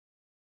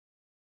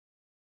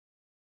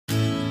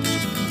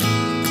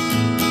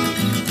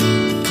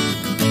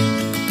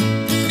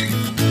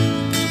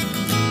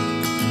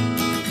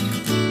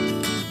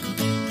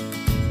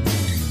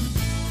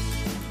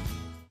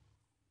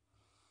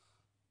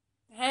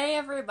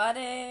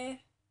everybody.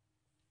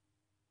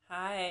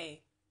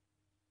 Hi.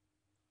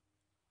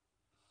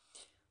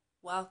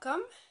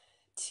 Welcome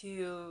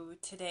to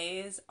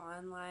today's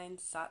online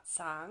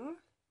Satsang.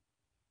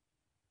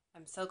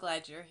 I'm so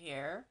glad you're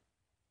here.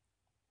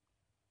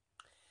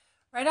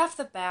 Right off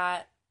the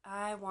bat,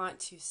 I want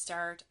to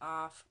start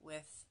off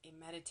with a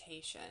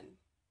meditation.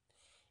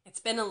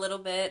 It's been a little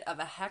bit of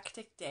a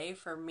hectic day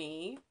for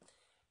me,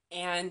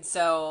 and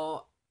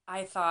so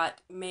I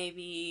thought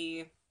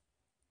maybe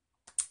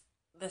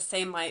the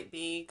same might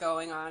be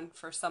going on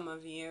for some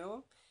of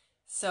you.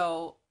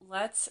 So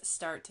let's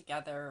start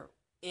together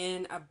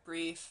in a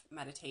brief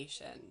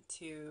meditation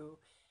to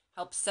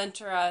help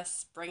center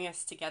us, bring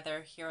us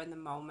together here in the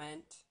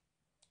moment,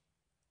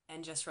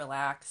 and just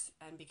relax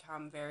and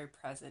become very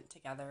present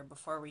together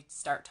before we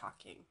start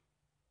talking.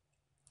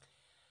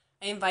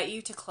 I invite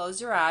you to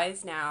close your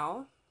eyes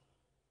now.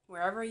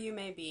 Wherever you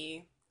may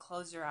be,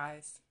 close your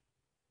eyes.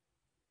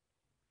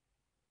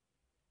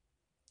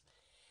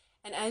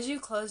 And as you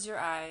close your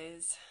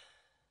eyes,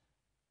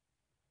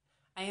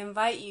 I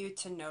invite you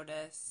to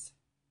notice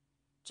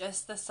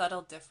just the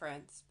subtle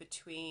difference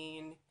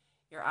between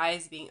your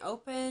eyes being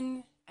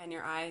open and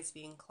your eyes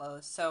being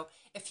closed. So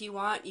if you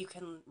want, you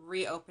can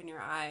reopen your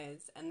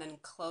eyes and then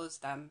close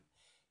them,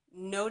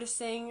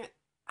 noticing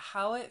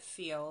how it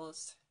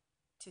feels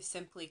to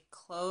simply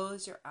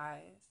close your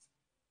eyes,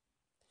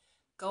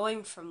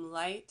 going from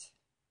light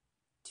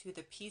to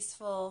the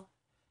peaceful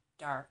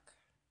dark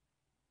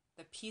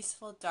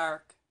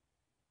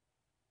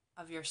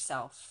of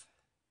yourself.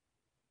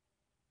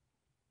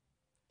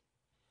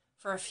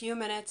 For a few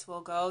minutes,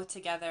 we'll go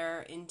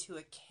together into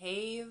a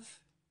cave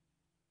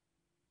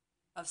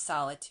of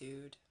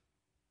solitude.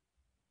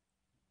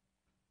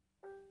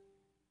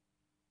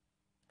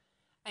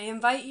 I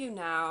invite you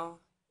now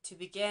to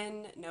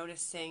begin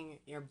noticing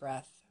your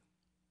breath.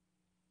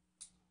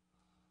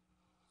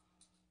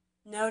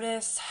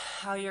 Notice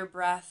how your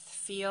breath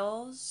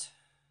feels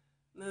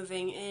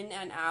moving in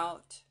and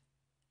out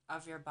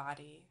of your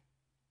body.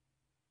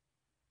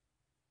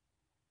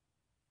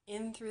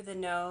 In through the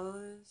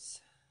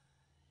nose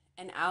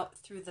and out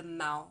through the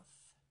mouth.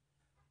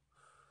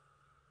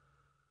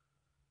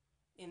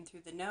 In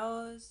through the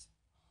nose,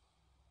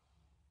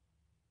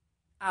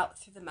 out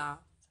through the mouth.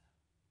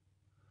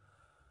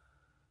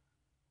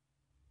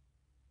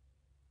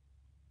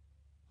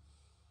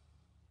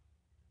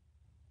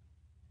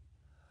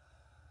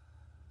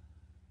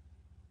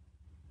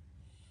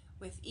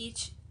 With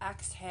each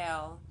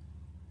exhale,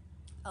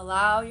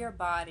 allow your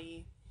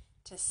body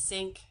to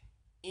sink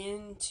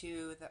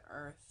into the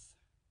earth.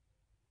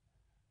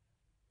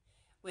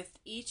 With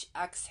each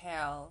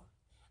exhale,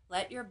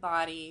 let your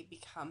body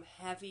become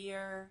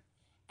heavier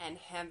and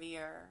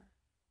heavier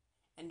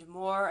and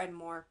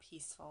more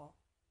peaceful.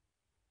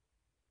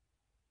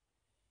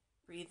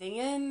 Breathing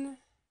in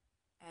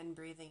and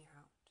breathing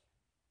out.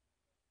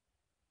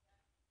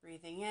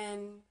 Breathing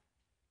in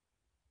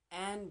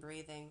and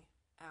breathing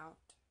out.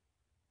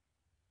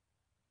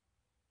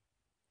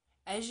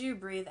 As you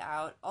breathe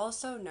out,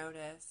 also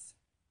notice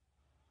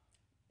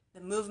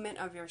the movement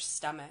of your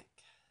stomach.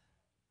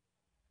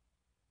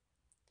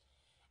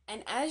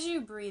 And as you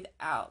breathe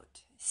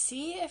out,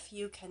 see if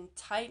you can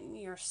tighten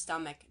your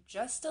stomach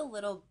just a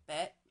little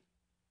bit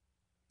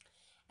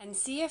and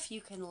see if you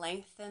can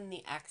lengthen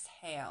the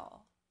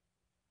exhale.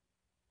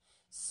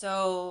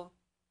 So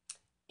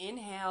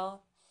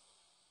inhale,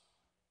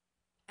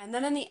 and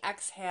then in the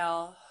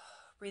exhale,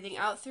 breathing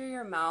out through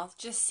your mouth,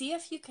 just see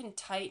if you can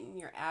tighten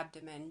your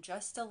abdomen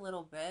just a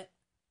little bit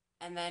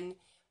and then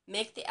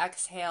make the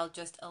exhale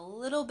just a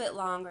little bit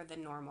longer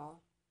than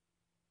normal.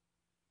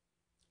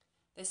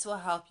 This will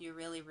help you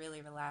really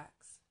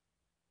relax.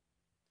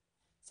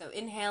 So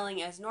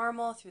inhaling as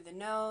normal through the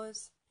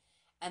nose,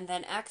 and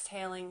then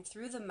exhaling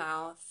through the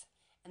mouth,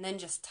 and then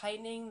just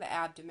tightening the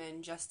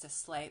abdomen just a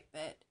slight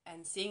bit,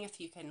 and seeing if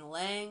you can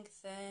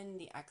lengthen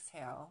the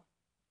exhale.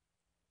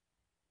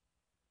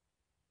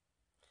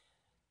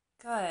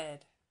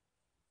 Good.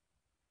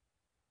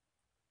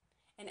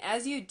 And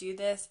as you do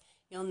this,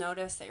 you'll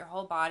notice that your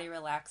whole body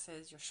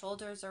relaxes, your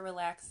shoulders are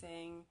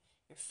relaxing,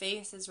 your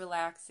face is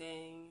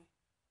relaxing,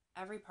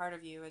 every part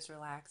of you is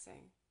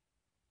relaxing.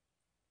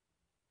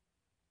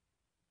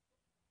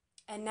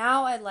 And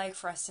now I'd like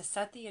for us to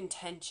set the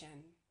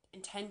intention.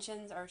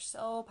 Intentions are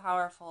so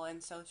powerful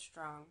and so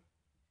strong.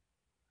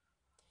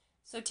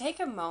 So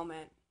take a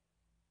moment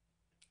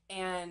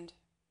and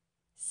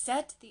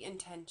set the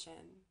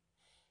intention.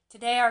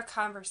 Today our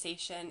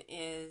conversation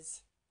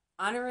is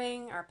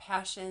honoring our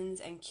passions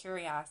and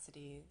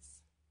curiosities.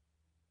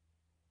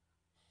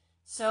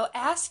 So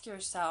ask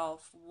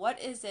yourself,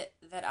 what is it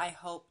that I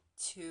hope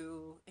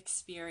to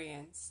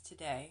experience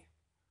today?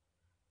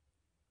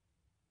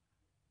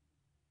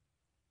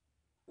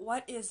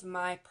 What is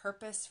my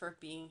purpose for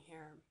being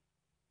here?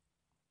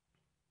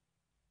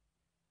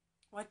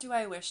 What do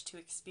I wish to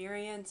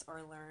experience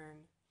or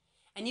learn?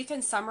 And you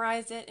can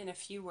summarize it in a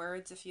few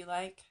words if you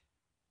like.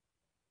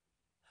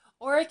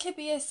 Or it could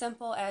be as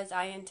simple as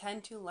I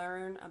intend to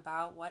learn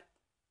about what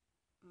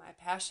my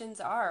passions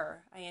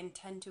are. I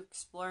intend to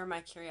explore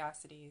my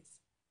curiosities.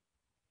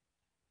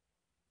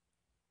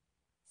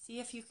 See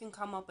if you can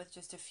come up with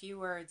just a few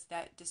words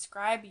that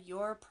describe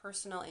your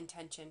personal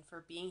intention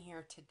for being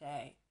here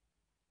today.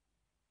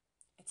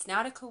 It's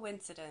not a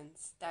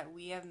coincidence that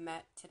we have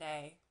met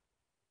today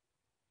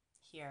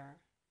here.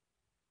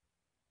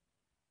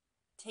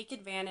 Take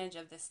advantage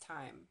of this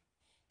time.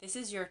 This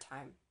is your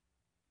time.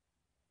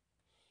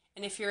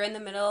 And if you're in the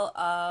middle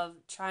of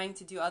trying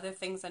to do other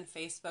things on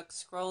Facebook,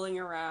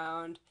 scrolling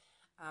around,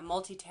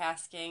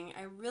 multitasking,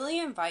 I really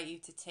invite you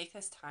to take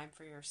this time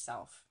for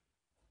yourself.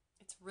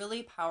 It's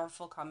really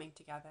powerful coming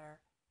together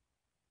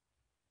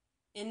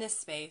in this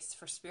space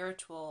for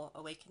spiritual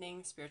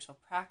awakening, spiritual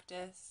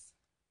practice.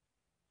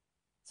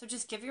 So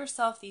just give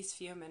yourself these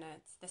few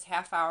minutes, this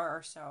half hour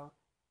or so,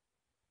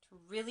 to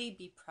really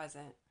be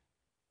present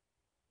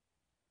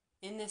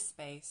in this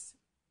space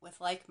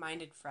with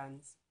like-minded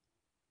friends.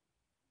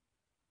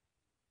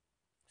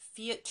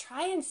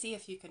 Try and see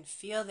if you can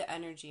feel the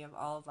energy of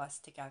all of us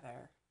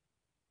together.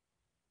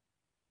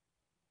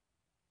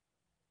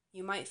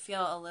 You might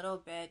feel a little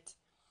bit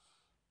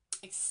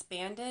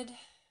expanded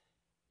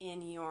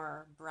in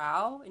your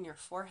brow, in your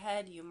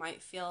forehead. You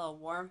might feel a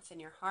warmth in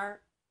your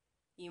heart.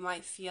 You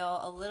might feel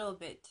a little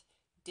bit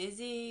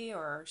dizzy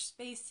or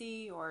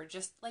spacey or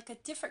just like a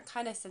different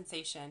kind of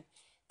sensation.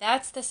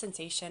 That's the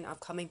sensation of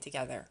coming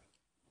together.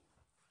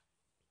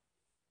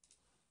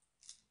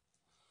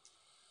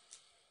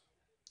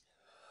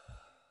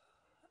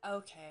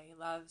 Okay,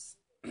 loves.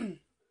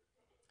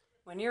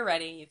 When you're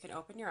ready, you can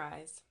open your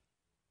eyes.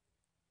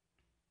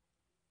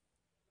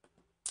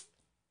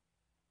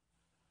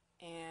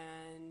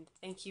 And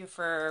thank you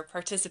for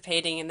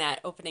participating in that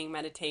opening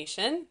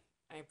meditation.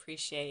 I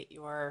appreciate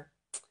your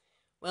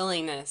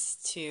willingness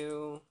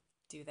to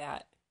do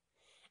that.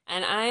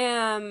 And I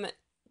am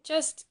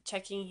just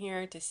checking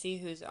here to see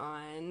who's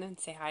on and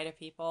say hi to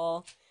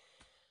people.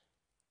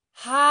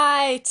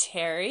 Hi,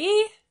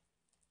 Terry.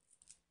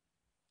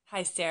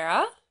 Hi,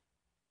 Sarah.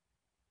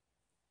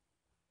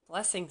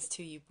 Blessings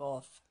to you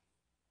both.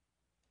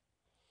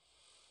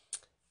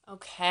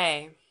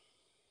 Okay.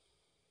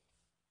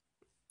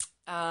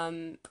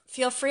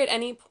 Feel free at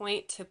any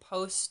point to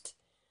post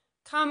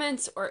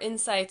comments or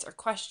insights or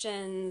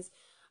questions.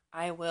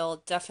 I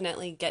will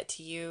definitely get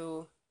to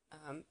you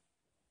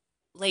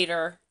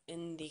later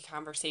in the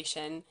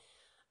conversation.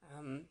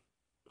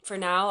 For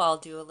now, I'll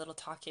do a little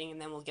talking and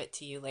then we'll get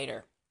to you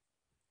later.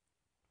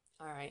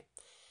 All right.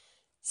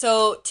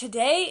 So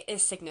today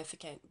is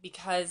significant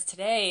because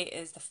today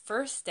is the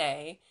first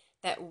day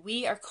that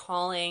we are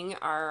calling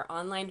our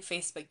online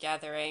Facebook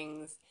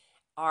gatherings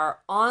our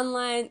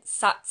online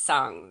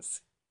satsangs.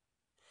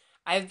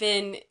 I've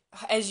been,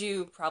 as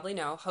you probably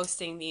know,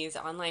 hosting these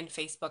online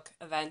Facebook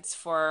events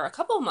for a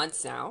couple of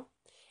months now.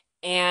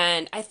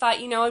 And I thought,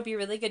 it'd be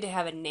really good to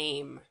have a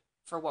name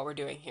for what we're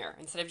doing here.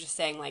 Instead of just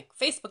saying like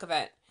Facebook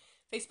event,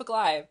 Facebook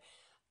Live.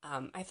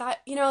 I thought,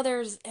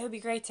 it would be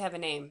great to have a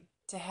name,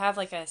 to have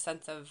like a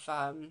sense of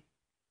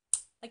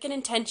like an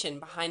intention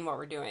behind what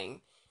we're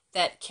doing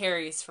that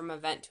carries from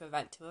event to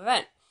event to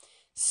event.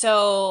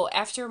 So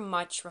after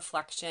much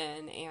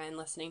reflection and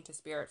listening to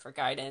Spirit for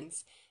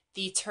guidance,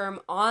 the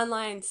term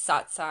online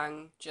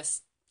satsang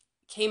just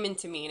came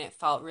into me and it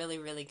felt really,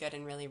 really good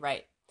and really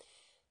right.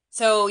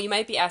 So you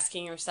might be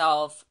asking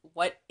yourself,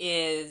 what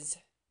is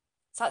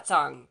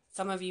satsang?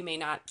 Some of you may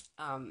not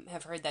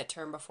have heard that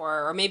term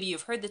before, or maybe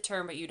you've heard the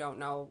term, but you don't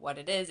know what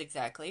it is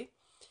exactly.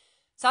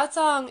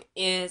 Satsang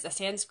is a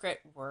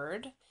Sanskrit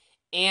word,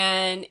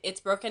 and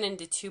it's broken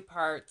into two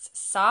parts.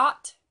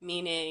 Sat,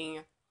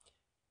 meaning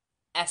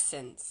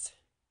essence,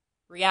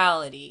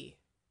 reality,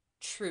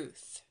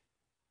 truth,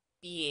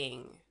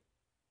 being.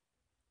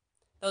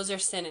 Those are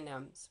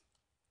synonyms.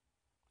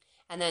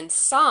 And then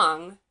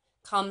sang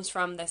comes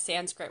from the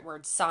Sanskrit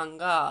word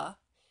sangha,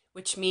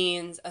 which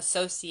means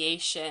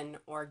association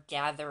or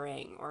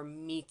gathering or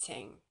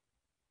meeting.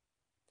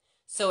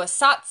 So a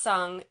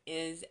satsang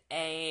is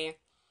a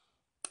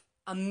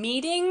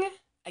meeting,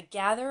 a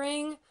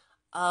gathering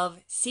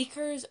of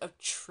seekers of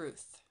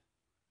truth.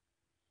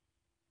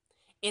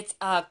 It's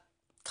a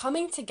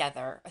coming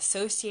together,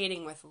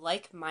 associating with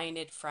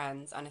like-minded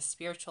friends on a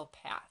spiritual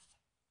path.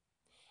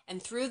 And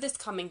through this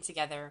coming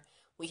together,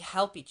 we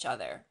help each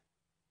other.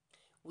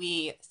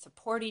 We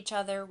support each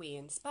other, we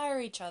inspire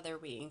each other,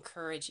 we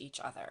encourage each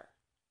other.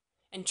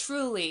 And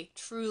truly,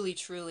 truly,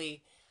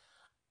 truly,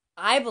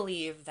 I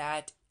believe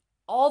that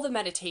all the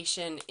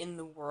meditation in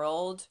the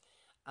world,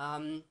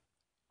 even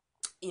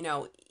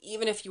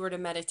if you were to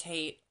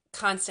meditate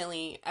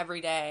constantly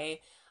every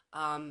day,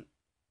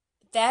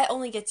 that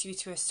only gets you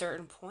to a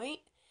certain point,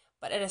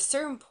 but at a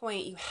certain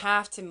point you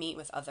have to meet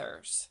with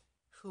others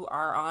who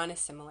are on a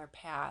similar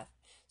path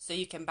so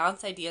you can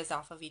bounce ideas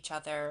off of each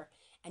other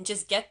and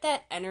just get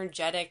that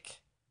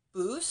energetic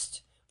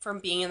boost from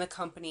being in the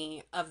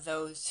company of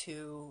those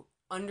who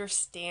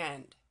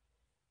understand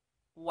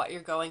what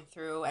you're going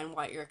through and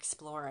what you're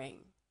exploring.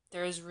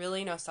 There is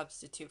really no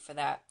substitute for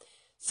that.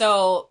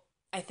 So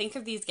I think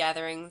of these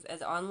gatherings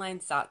as online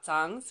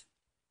satsangs.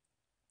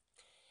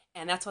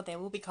 and that's what they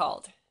will be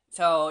called.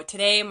 So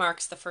today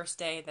marks the first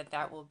day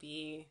that will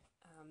be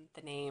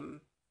the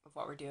name of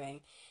what we're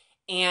doing.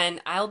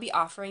 And I'll be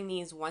offering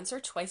these once or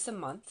twice a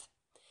month.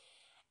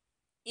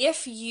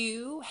 If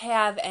you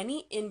have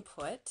any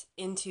input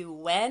into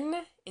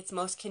when it's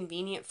most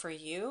convenient for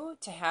you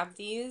to have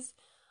these,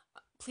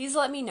 please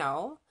let me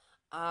know.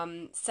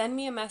 Send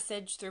me a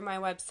message through my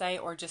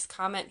website or just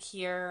comment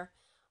here.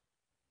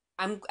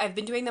 I've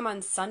been doing them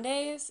on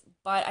Sundays,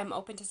 but I'm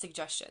open to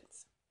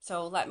suggestions.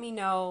 So let me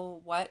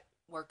know what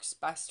works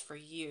best for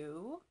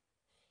you,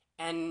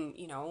 and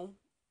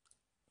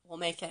we'll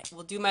make it.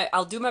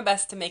 I'll do my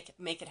best to make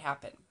it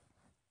happen.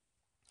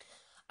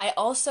 I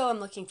also am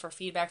looking for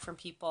feedback from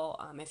people.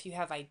 If you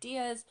have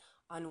ideas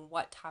on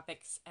what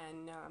topics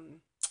and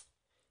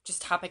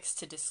just topics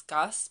to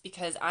discuss,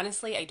 because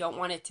honestly, I don't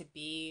want it to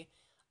be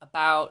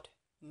about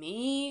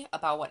me,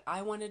 about what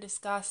I want to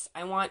discuss.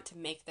 I want to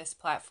make this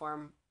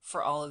platform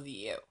for all of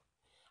you.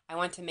 I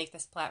want to make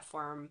this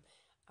platform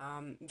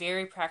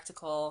very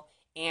practical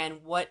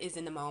and what is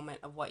in the moment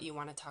of what you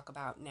want to talk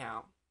about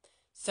now.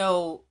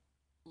 So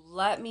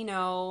let me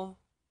know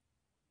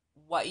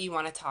what you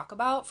want to talk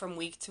about from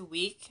week to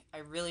week. I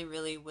really,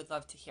 really would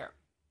love to hear.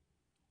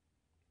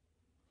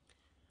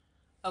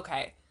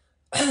 Okay,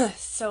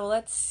 so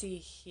let's see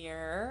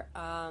here.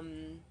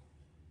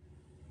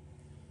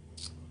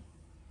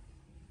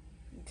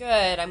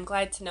 Good. I'm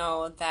glad to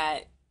know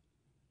that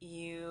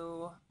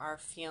you are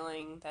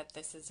feeling that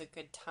this is a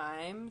good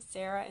time,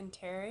 Sarah and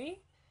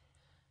Terry.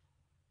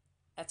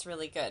 That's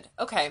really good.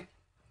 Okay.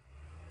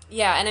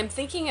 Yeah, and I'm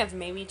thinking of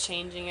maybe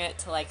changing it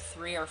to like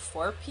 3 or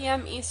 4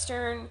 p.m.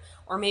 Eastern,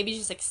 or maybe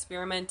just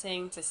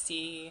experimenting to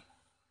see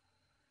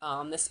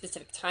the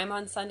specific time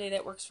on Sunday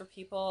that works for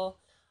people.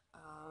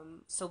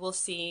 So we'll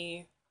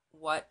see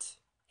what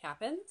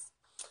happens.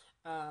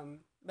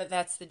 But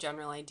that's the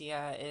general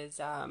idea is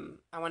I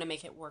want to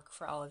make it work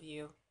for all of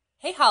you.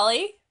 Hey,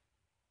 Holly.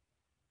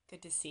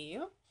 Good to see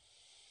you.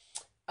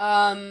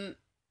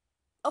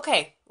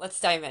 Okay, let's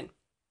dive in.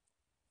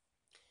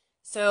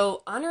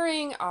 So,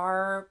 honoring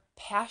our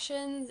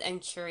passions and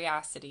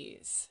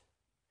curiosities.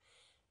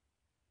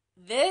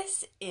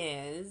 This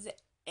is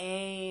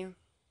a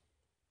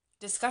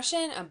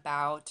discussion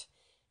about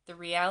the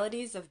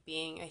realities of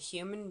being a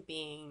human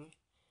being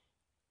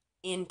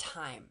in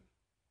time.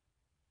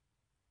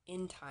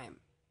 In time.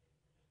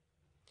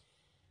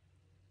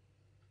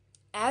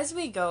 As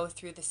we go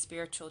through the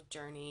spiritual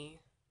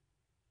journey,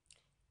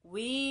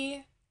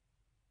 we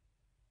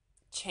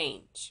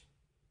change.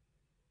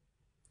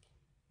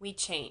 We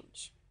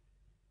change.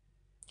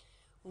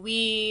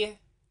 We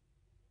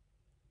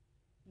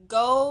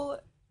go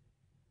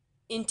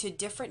into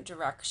different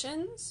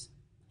directions,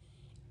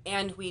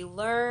 and we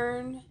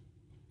learn,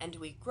 and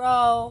we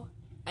grow,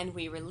 and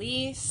we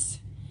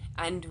release,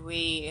 and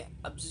we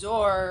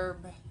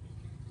absorb.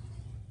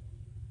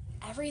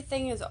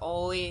 Everything is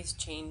always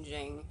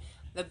changing.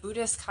 The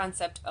Buddhist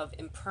concept of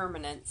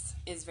impermanence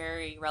is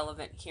very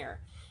relevant here.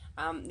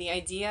 The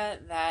idea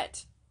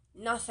that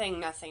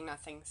nothing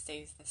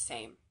stays the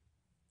same,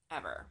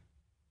 ever.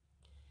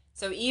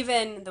 So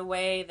even the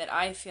way that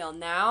I feel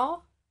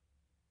now,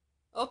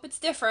 it's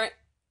different.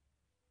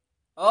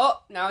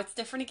 Oh, now it's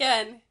different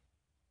again.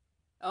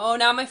 Oh,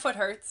 now my foot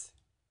hurts.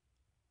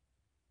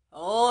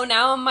 Oh,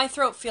 now my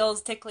throat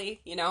feels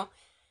tickly,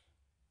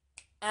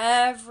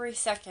 Every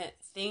second,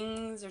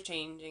 things are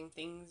changing.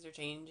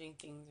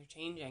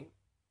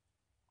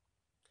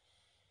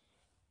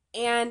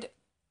 And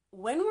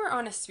when we're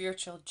on a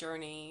spiritual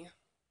journey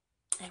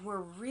and we're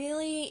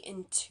really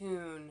in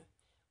tune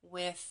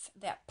with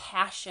that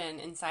passion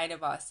inside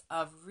of us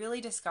of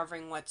really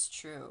discovering what's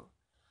true,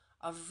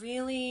 of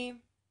really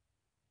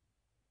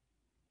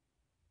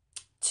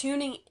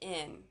tuning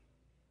in,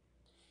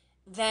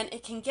 then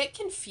it can get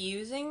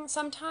confusing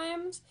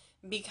sometimes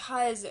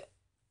because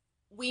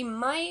we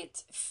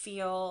might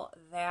feel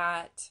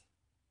that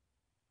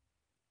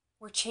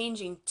we're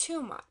changing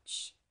too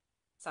much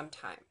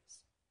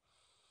sometimes.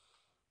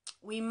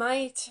 We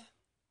might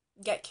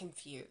get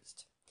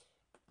confused.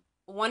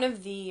 One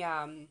of the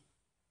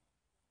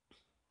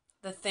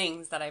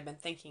things that I've been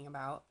thinking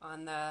about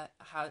on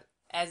how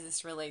as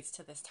this relates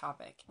to this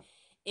topic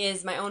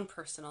is my own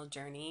personal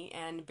journey,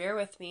 and bear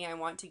with me, I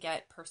want to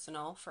get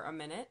personal for a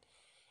minute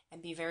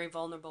and be very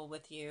vulnerable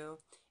with you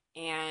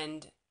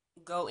and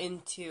go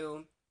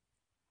into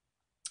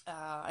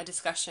a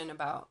discussion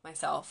about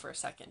myself for a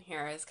second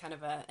here as kind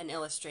of an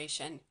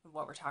illustration of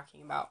what we're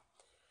talking about.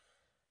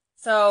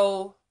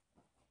 So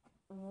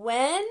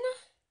when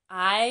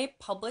I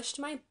published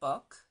my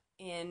book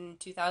in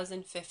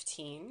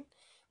 2015,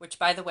 which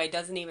by the way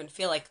doesn't even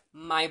feel like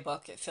my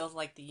book, it feels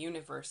like the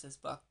universe's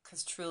book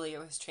because truly it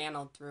was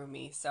channeled through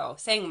me. So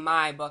saying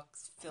my book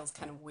feels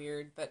kind of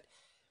weird, but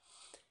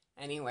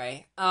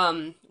anyway,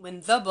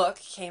 when the book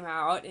came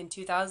out in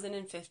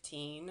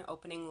 2015,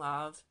 Opening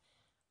Love,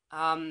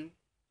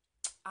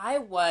 I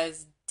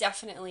was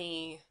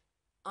definitely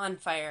on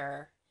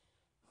fire.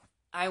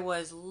 I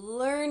was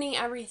learning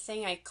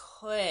everything I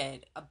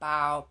could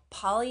about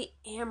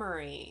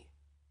polyamory.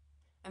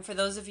 And for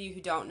those of you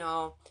who don't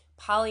know,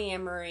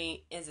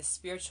 polyamory is a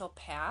spiritual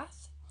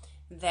path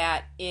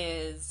that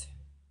is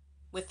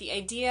with the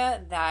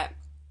idea that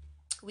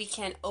we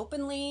can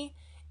openly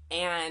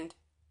and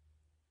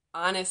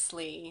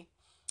honestly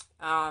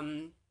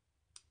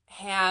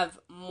have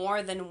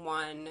more than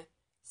one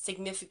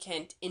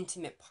significant,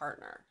 intimate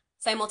partner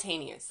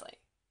simultaneously.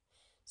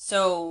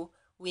 So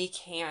we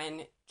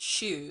can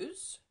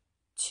choose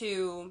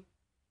to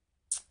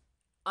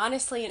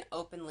honestly and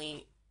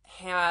openly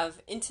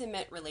have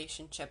intimate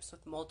relationships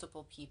with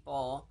multiple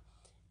people.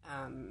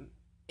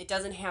 It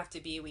doesn't have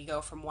to be we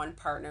go from one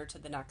partner to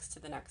the next, to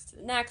the next, to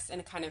the next in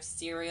a kind of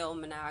serial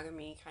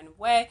monogamy kind of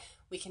way.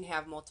 We can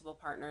have multiple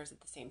partners at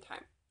the same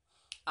time.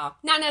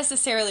 Not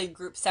necessarily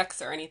group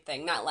sex or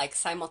anything, not like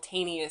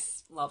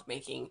simultaneous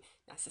lovemaking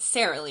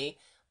necessarily,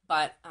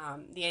 but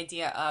the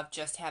idea of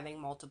just having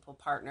multiple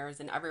partners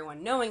and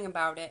everyone knowing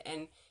about it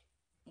and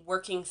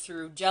working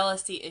through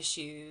jealousy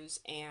issues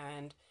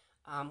and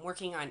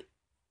working on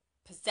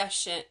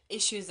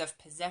issues of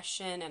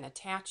possession and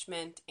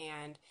attachment,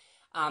 and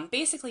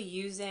basically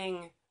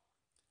using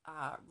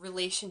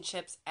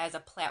relationships as a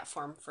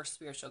platform for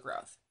spiritual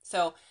growth.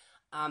 So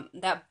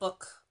that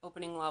book,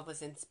 Opening Love,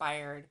 was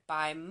inspired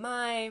by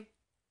my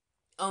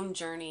own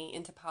journey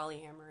into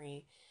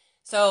polyamory.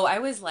 So I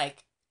was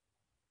like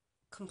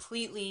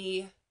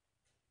completely,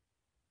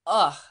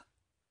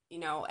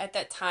 at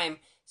that time,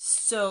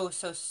 so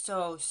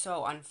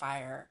on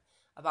fire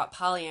about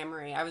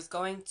polyamory. I was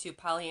going to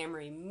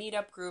polyamory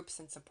meetup groups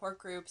and support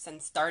groups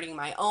and starting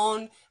my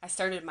own. I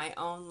started my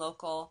own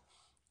local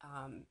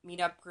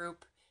meetup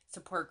group,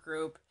 support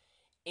group,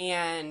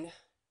 and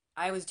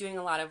I was doing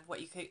a lot of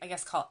what you could, I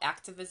guess, call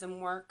activism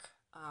work,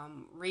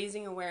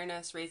 raising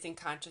awareness, raising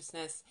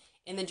consciousness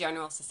in the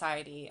general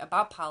society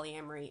about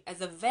polyamory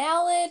as a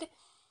valid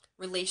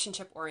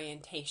relationship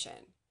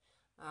orientation.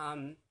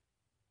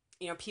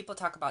 People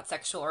talk about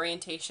sexual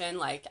orientation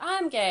like,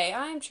 I'm gay,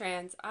 I'm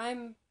trans,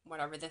 I'm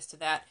whatever, this to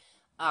that.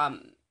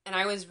 And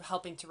I was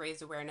helping to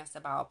raise awareness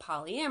about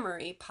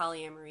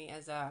polyamory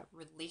as a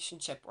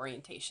relationship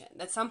orientation.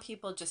 That some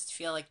people just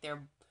feel like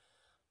they're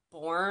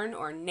born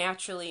or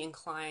naturally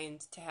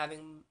inclined to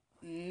having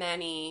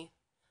many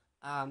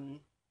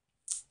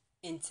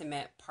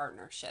intimate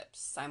partnerships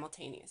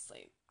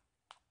simultaneously.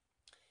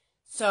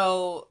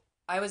 So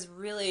I was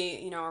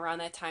really, around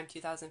that time,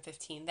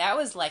 2015, that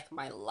was like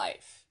my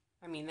life.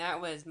 I mean, that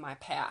was my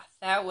path.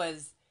 That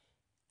was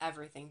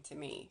everything to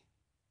me.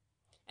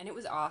 And it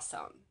was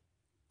awesome.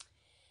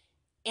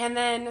 And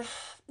then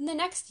in the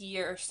next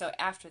year or so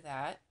after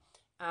that,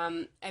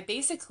 I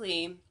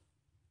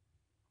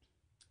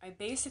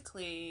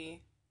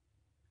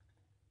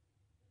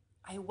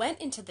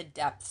went into the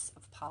depths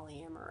of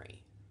polyamory.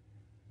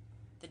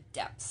 The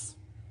depths.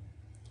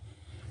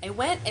 I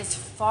went as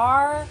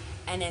far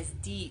and as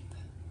deep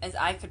as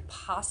I could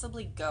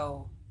possibly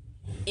go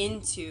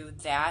into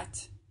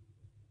that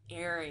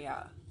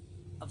area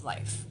of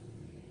life.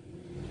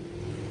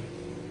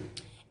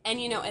 And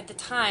at the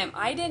time,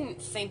 I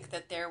didn't think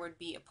that there would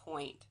be a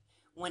point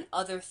when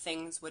other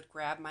things would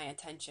grab my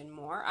attention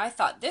more. I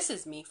thought, this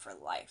is me for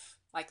life.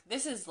 Like,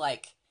 this is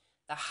like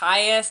the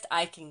highest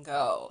I can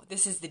go.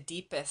 This is the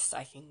deepest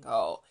I can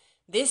go.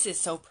 This is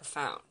so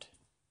profound.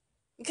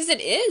 Because it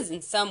is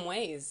in some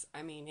ways.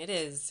 I mean, it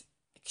is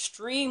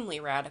extremely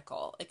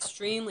radical,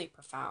 extremely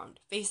profound.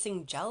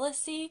 Facing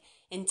jealousy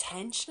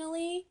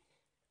intentionally,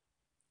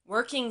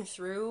 working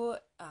through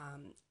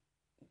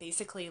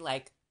basically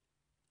like,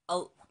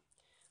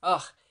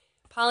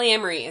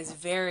 polyamory is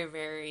very,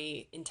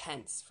 very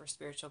intense for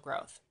spiritual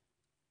growth.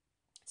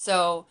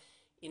 So,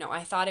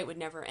 I thought it would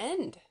never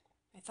end.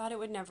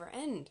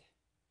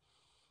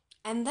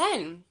 And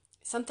then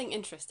something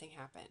interesting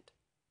happened.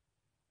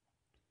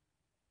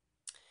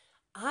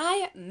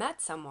 I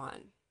met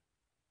someone,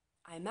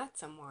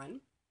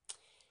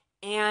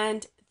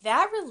 and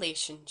that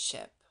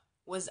relationship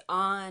was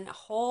on a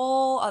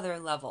whole other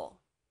level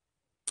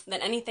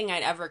than anything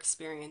I'd ever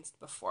experienced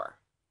before.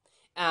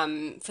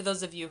 For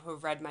those of you who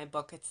have read my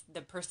book,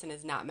 the person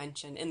is not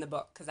mentioned in the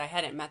book because I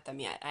hadn't met them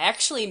yet. I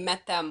actually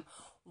met them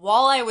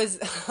while I was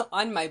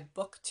on my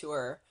book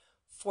tour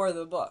for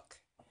the book.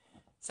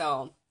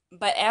 So,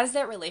 but as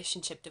that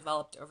relationship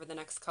developed over the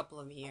next couple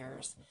of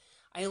years,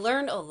 I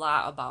learned a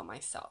lot about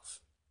myself.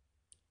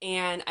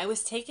 And I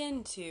was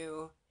taken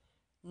to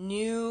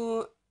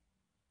new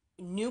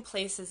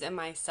places in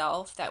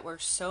myself that were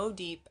so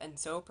deep and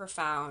so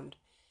profound.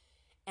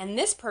 And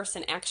this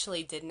person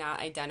actually did not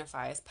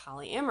identify as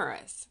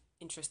polyamorous,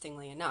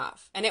 interestingly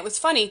enough. And it was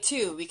funny,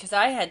 too, because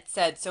I had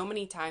said so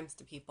many times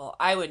to people,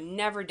 I would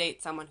never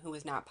date someone who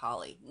was not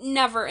poly.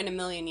 Never in a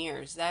million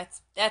years.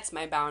 That's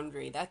my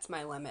boundary. That's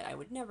my limit. I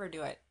would never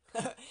do it.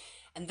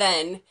 And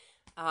then,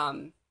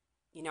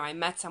 I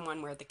met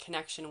someone where the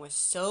connection was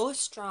so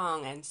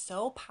strong and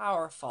so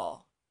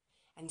powerful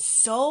and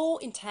so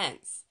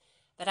intense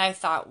that I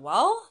thought,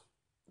 well,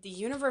 the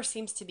universe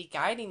seems to be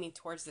guiding me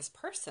towards this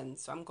person,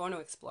 so I'm going to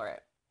explore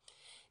it.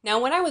 Now,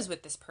 when I was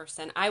with this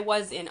person, I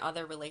was in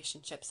other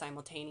relationships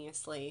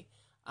simultaneously.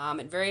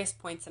 at various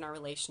points in our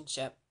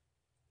relationship.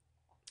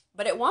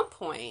 But at one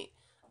point,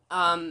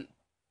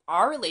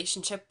 our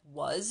relationship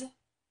was,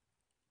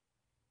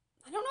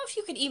 I don't know if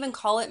you could even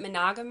call it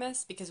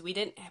monogamous, because we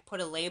didn't put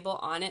a label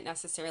on it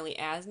necessarily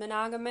as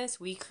monogamous.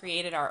 We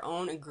created our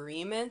own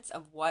agreements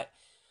of what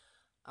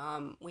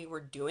we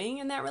were doing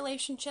in that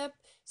relationship.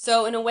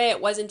 So in a way,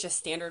 it wasn't just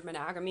standard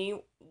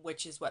monogamy,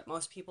 which is what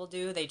most people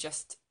do. They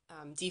just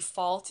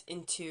default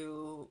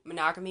into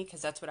monogamy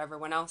because that's what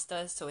everyone else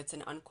does. So it's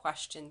an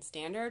unquestioned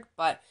standard.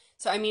 But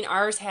so, I mean,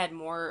 ours had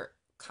more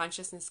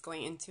consciousness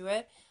going into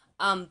it.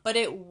 But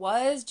it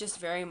was just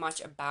very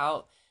much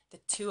about the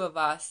two of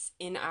us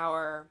in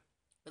our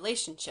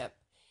relationship.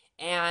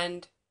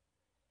 And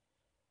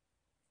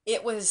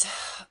it was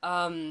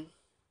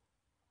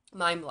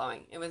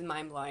mind-blowing. It was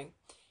mind-blowing.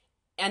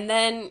 And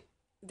then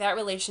that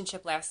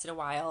relationship lasted a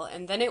while,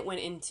 and then it went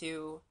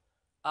into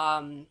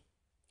a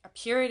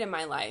period in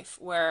my life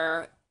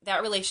where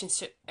that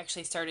relationship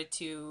actually started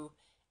to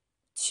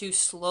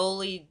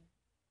slowly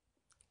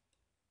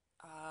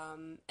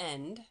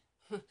end,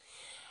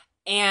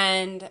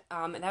 and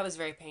that was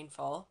very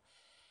painful.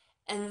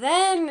 And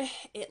then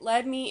it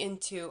led me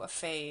into a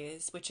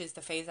phase, which is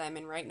the phase I'm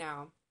in right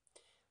now,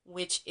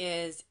 which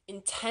is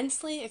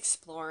intensely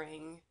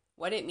exploring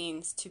what it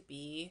means to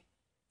be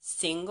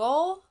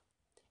single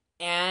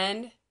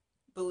and,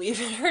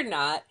 believe it or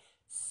not,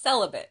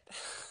 celibate.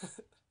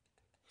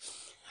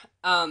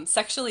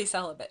 Sexually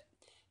celibate.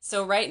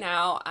 So right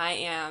now I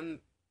am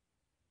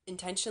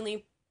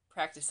intentionally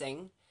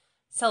practicing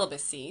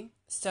celibacy.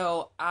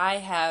 So I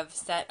have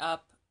set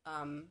up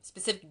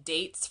specific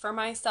dates for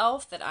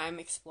myself that I'm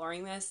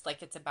exploring this,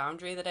 like it's a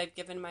boundary that I've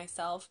given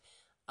myself.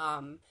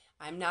 I'm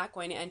not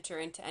going to enter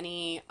into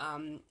any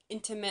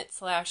intimate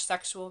 /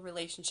 sexual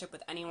relationship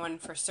with anyone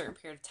for a certain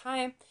period of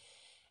time.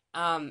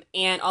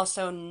 And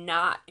also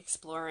not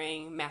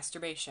exploring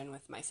masturbation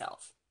with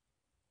myself.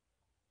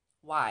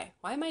 Why?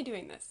 Why am I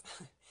doing this?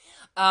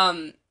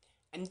 I'm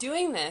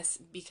doing this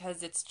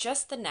because it's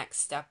just the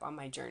next step on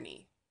my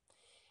journey.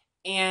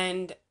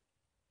 And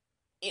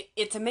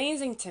it's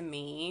amazing to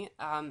me,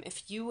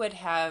 if you would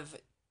have,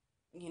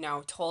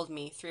 told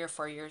me 3 or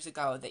 4 years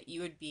ago that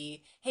you would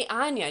be, hey,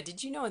 Anya,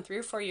 did you know in 3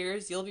 or 4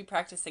 years you'll be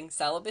practicing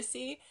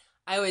celibacy?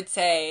 I would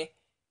say,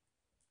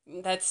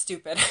 that's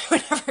stupid. I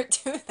would never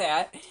do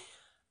that.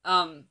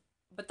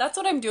 But that's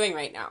what I'm doing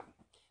right now.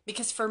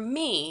 Because for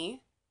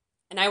me,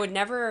 and I would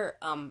never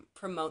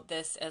promote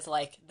this as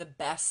like the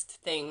best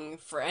thing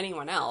for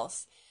anyone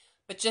else,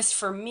 but just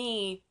for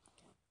me,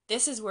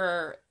 this is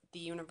where the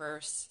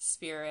universe,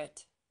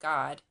 spirit,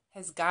 God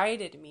has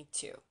guided me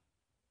to.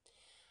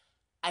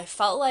 I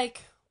felt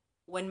like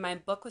when my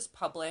book was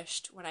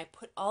published, when I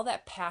put all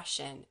that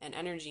passion and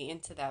energy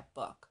into that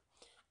book,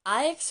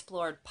 I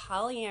explored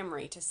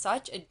polyamory to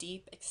such a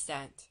deep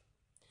extent.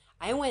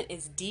 I went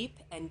as deep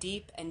and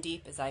deep and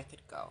deep as I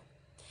could go.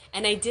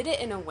 And I did it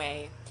in a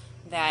way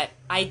that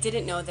I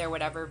didn't know there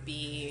would ever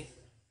be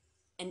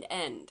an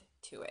end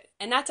to it.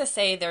 And not to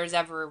say there's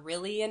ever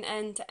really an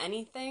end to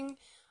anything,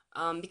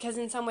 because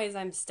in some ways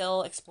I'm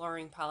still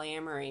exploring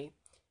polyamory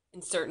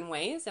in certain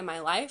ways in my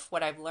life,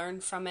 what I've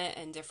learned from it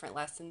and different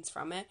lessons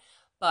from it.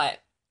 But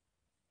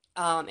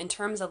in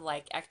terms of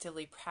like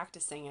actively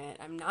practicing it,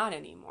 I'm not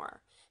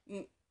anymore.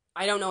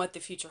 I don't know what the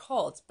future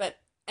holds, but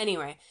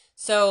anyway,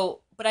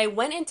 but I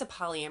went into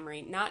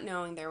polyamory not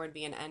knowing there would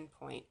be an end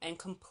point, and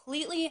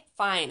completely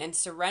fine and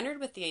surrendered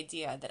with the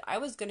idea that I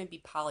was going to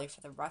be poly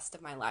for the rest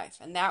of my life.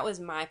 And that was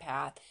my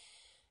path.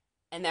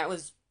 And that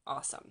was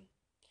awesome.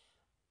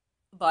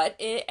 But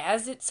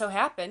as it so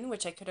happened,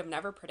 which I could have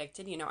never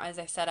predicted, as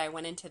I said, I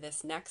went into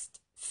this next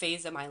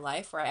phase of my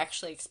life where I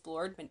actually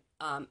explored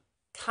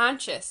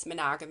conscious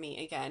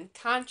monogamy again.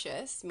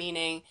 Conscious,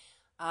 meaning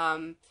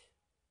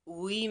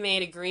we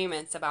made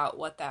agreements about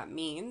what that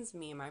means,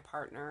 me and my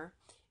partner,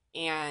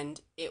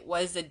 and it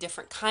was a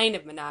different kind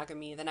of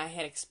monogamy than I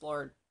had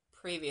explored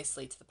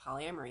previously to the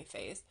polyamory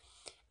phase.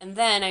 And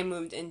then I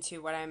moved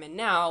into what I'm in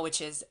now,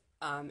 which is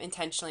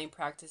intentionally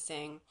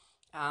practicing,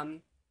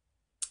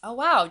 oh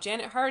wow,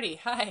 Janet Hardy,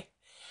 hi,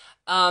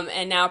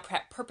 and now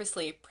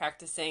purposely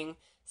practicing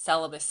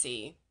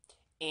celibacy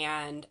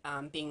and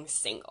being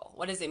single.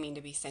 What does it mean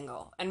to be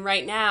single? And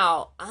right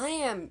now, I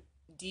am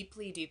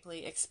deeply,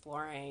 deeply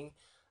exploring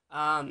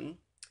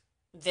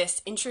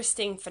this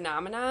interesting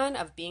phenomenon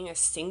of being a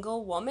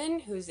single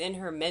woman who's in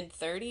her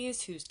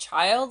mid-30s, who's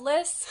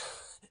childless,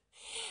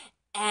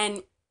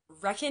 and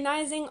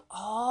recognizing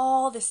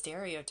all the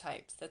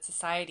stereotypes that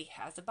society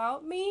has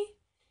about me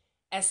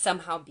as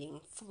somehow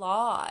being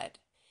flawed,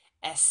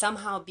 as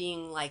somehow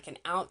being like an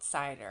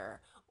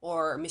outsider,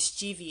 or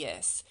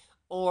mischievous,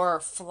 or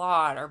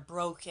flawed, or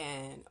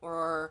broken,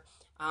 or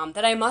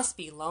that I must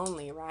be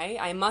lonely, right?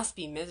 I must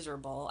be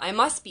miserable. I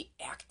must be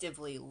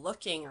actively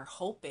looking or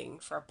hoping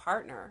for a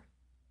partner.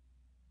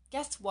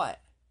 Guess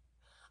what?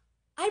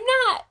 I'm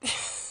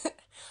not.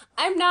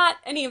 I'm not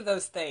any of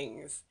those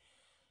things.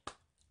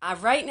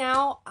 Right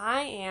now,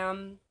 I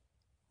am,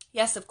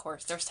 yes, of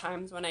course, there's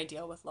times when I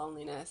deal with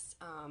loneliness.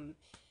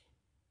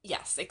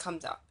 Yes, it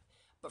comes up.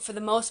 But for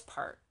the most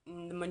part,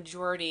 the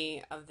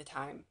majority of the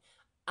time,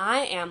 I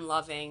am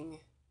loving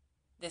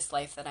this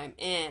life that I'm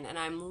in, and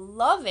I'm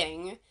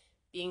loving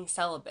being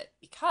celibate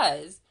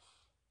because,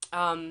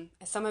 as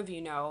some of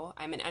you know,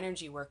 I'm an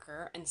energy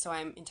worker, and so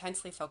I'm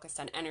intensely focused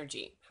on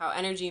energy, how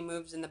energy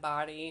moves in the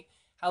body,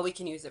 how we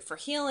can use it for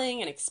healing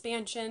and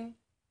expansion.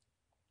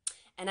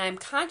 And I'm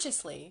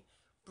consciously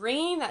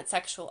bringing that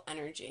sexual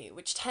energy,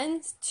 which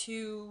tends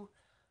to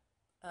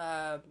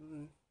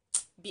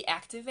be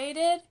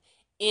activated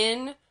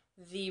in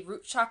the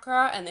root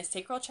chakra and the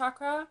sacral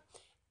chakra.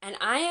 And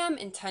I am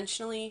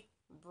intentionally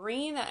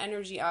bringing that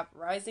energy up,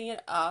 rising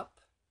it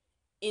up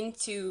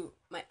into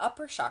my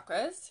upper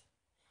chakras.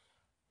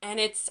 And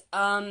it's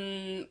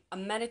a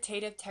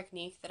meditative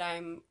technique that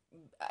I'm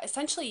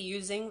essentially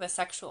using the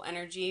sexual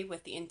energy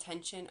with the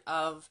intention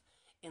of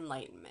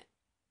enlightenment,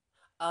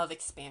 of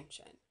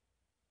expansion.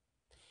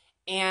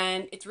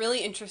 And it's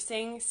really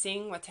interesting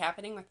seeing what's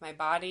happening with my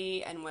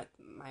body and with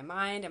my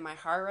mind and my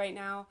heart right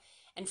now.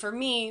 And for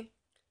me,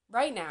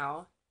 right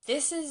now,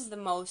 this is the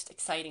most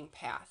exciting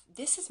path.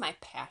 This is my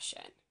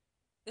passion.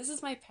 This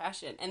is my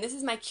passion. And this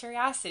is my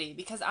curiosity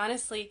because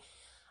honestly,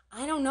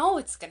 I don't know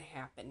what's going to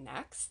happen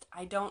next.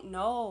 I don't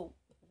know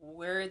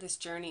where this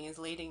journey is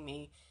leading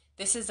me.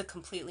 This is a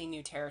completely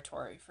new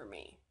territory for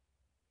me.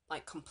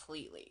 Like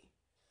completely.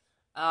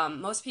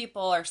 Most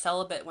people are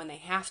celibate when they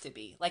have to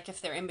be, like if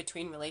they're in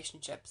between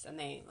relationships and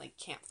they like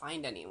can't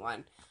find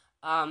anyone.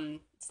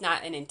 It's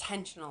not an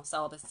intentional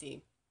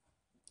celibacy.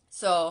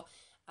 So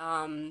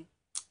I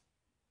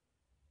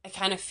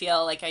kind of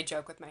feel like I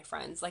joke with my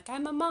friends, like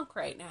I'm a monk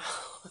right now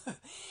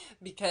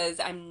because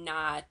I'm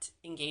not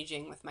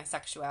engaging with my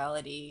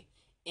sexuality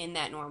in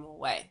that normal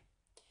way.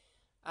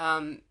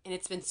 And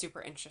it's been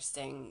super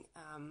interesting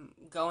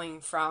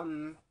going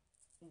from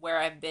where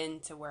I've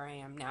been to where I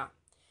am now.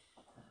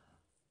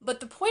 But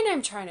the point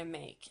I'm trying to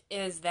make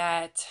is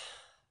that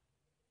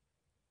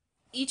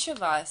each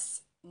of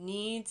us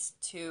needs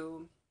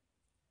to,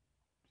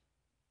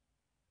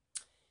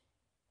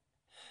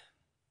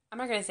 I'm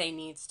not going to say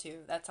needs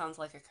to, that sounds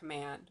like a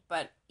command,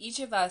 but each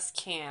of us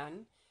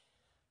can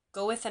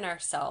go within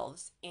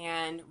ourselves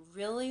and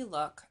really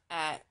look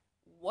at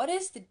what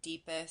is the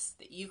deepest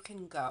that you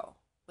can go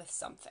with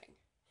something,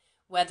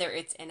 whether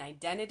it's an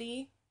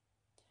identity,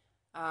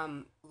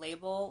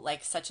 label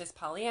like such as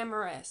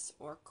polyamorous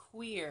or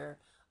queer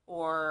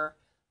or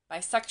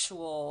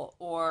bisexual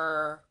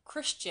or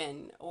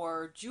Christian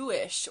or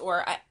Jewish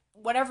or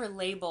whatever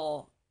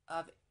label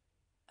of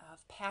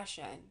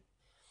passion.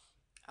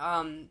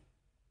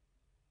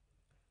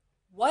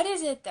 What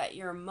is it that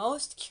you're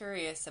most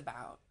curious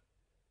about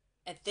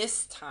at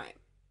this time?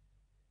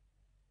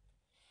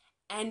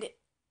 And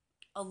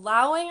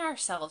allowing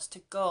ourselves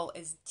to go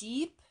as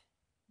deep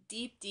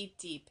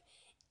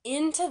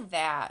into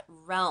that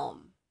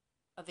realm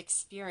of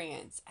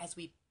experience as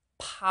we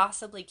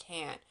possibly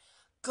can.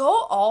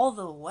 Go all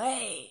the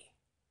way.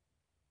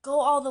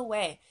 Go all the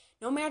way.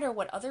 No matter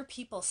what other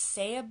people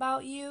say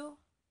about you,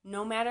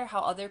 no matter how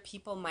other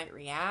people might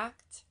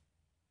react.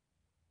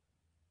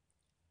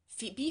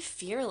 Be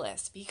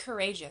fearless, be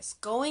courageous,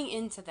 going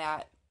into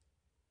that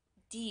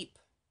deep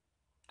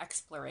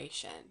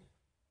exploration.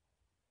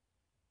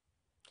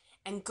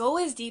 And go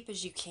as deep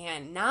as you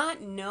can,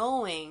 not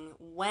knowing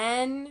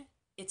when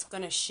it's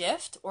going to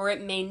shift or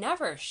it may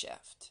never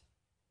shift.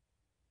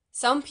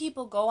 Some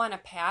people go on a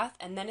path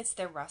and then it's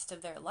the rest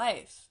of their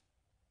life.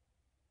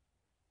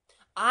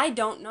 I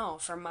don't know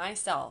for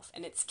myself,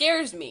 and it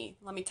scares me,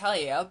 let me tell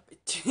you,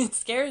 it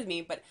scares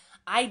me, but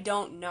I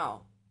don't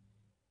know.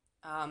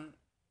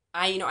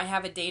 I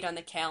have a date on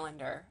the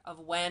calendar of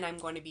when I'm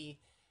going to be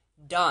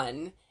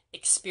done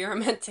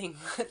experimenting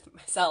with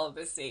my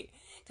celibacy.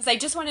 Because I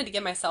just wanted to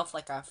give myself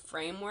like a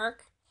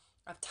framework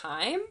of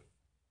time.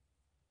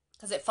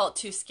 Because it felt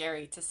too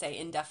scary to say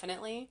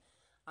indefinitely.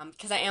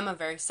 Because I am a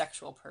very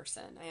sexual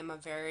person. I am a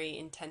very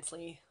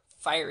intensely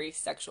fiery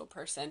sexual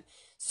person.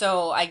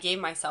 So I gave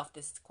myself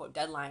this quote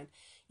deadline.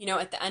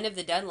 At the end of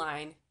the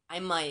deadline, I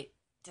might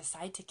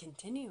decide to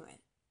continue it.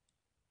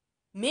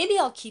 Maybe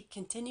I'll keep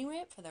continuing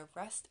it for the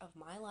rest of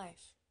my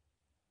life.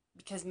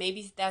 Because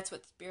maybe that's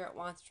what spirit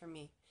wants from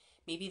me.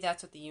 Maybe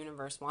that's what the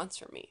universe wants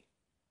from me.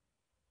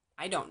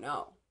 I don't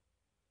know.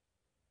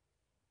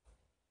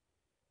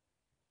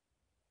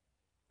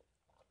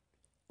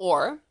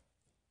 Or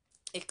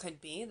it could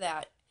be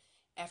that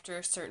after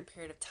a certain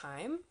period of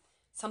time,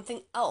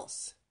 something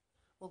else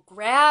will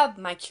grab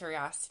my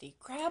curiosity,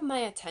 grab my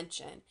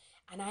attention,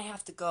 and I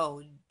have to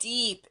go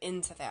deep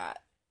into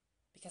that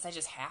because I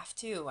just have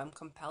to. I'm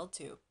compelled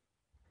to.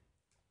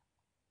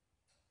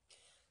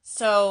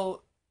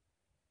 So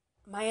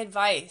my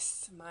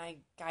advice, my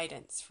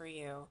guidance for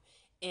you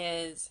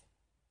is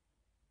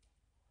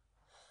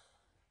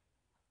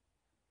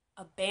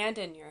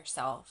abandon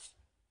yourself.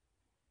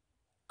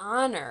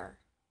 Honor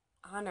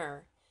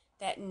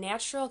that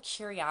natural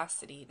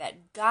curiosity,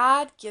 that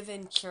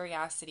God-given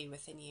curiosity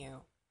within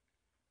you.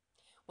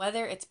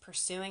 Whether it's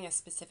pursuing a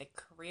specific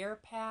career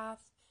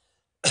path,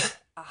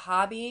 a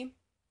hobby,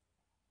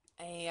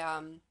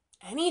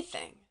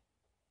 anything.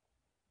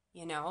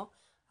 you know.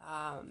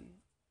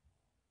 Um,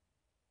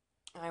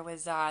 I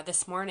was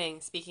this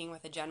morning speaking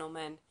with a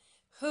gentleman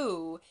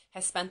who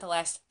has spent the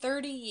last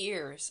 30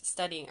 years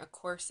studying A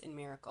Course in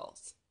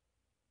Miracles.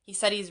 He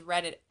said he's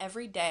read it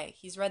every day.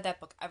 He's read that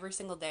book every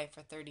single day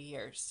for 30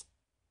 years.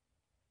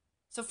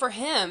 So for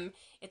him,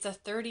 it's a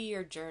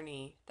 30-year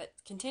journey that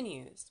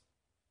continues.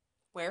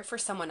 Where for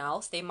someone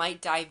else, they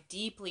might dive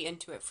deeply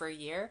into it for a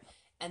year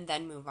and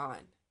then move on.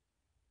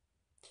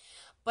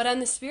 But on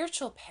the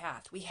spiritual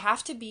path, we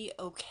have to be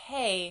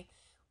okay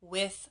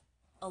with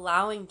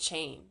allowing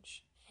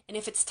change. And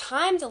if it's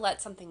time to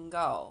let something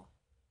go,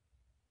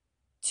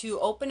 to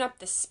open up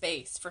the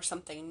space for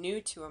something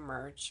new to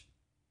emerge,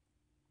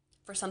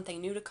 for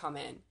something new to come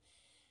in,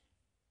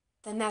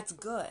 then that's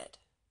good.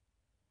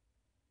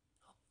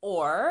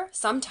 Or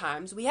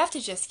sometimes we have to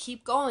just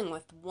keep going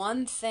with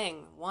one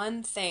thing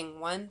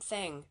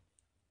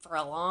for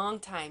a long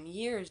time,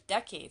 years,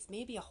 decades,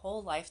 maybe a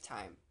whole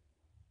lifetime.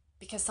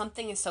 Because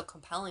something is so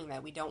compelling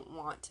that we don't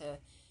want to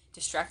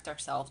distract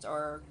ourselves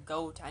or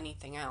go to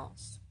anything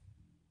else.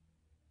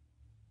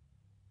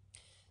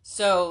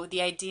 So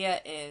the idea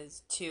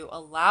is to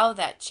allow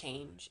that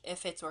change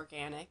if it's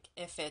organic,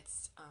 if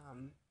it's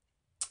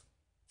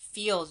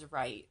feels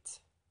right.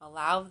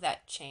 Allow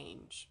that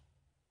change.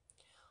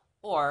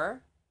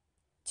 Or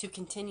to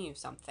continue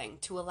something,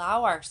 to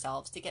allow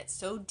ourselves to get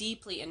so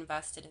deeply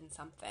invested in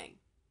something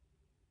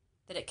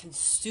that it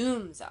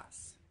consumes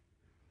us.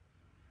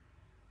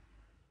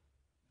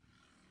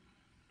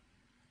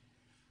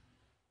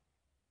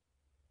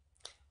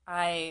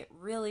 I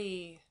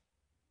really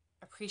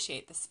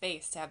appreciate the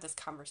space to have this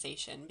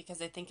conversation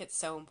because I think it's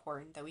so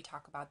important that we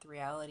talk about the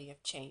reality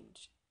of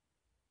change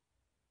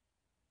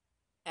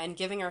and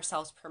giving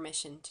ourselves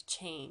permission to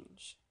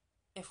change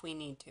if we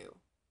need to.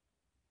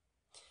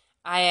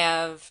 I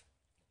have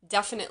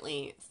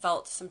definitely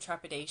felt some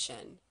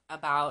trepidation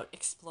about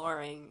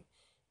exploring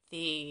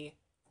the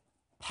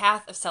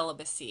path of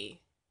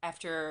celibacy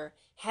after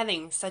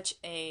having such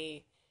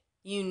a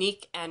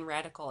unique and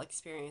radical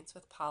experience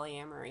with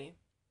polyamory.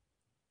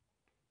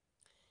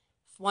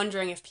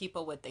 Wondering if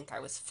people would think I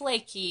was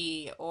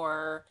flaky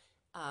or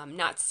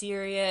not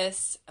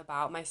serious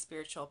about my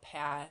spiritual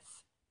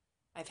path.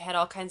 I've had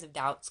all kinds of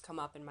doubts come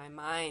up in my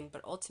mind,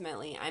 but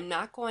ultimately I'm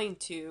not going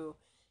to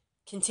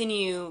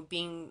continue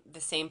being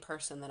the same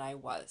person that I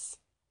was.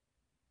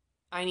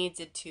 I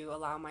needed to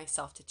allow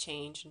myself to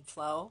change and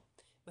flow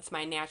with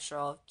my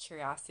natural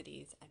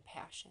curiosities and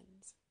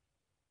passions.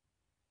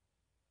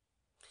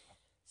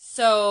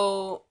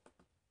 So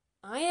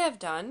I have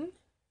done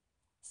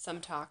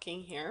some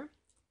talking here.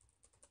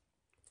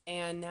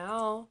 And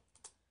now,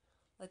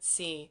 let's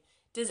see.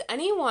 Does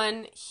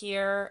anyone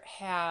here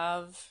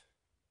have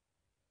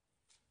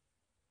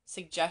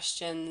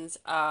suggestions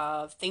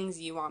of things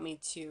you want me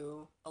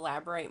to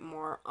elaborate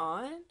more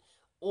on?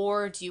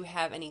 Or do you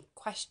have any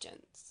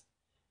questions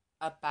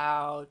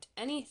about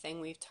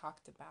anything we've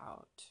talked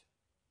about?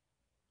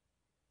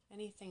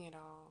 Anything at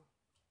all?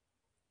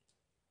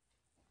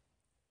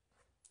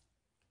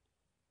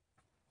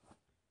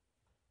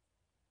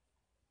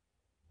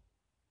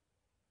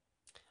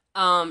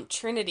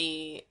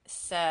 Trinity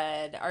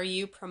said, "Are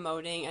you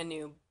promoting a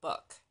new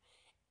book?"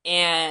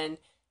 And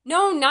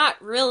no, not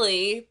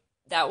really.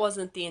 That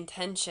wasn't the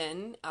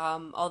intention.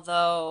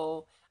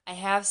 Although I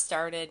have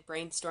started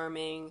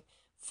brainstorming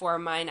for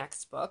my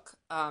next book,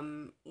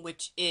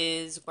 which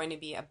is going to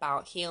be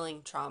about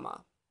healing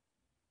trauma.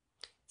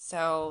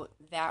 So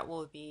that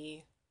will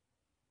be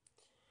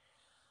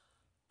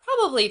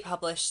probably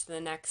published the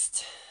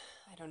next,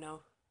 I don't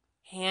know,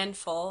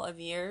 handful of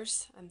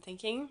years, I'm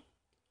thinking.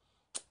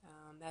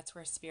 That's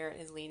where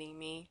Spirit is leading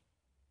me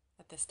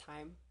at this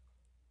time.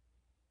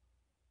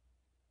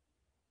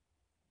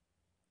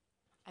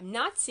 I'm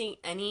not seeing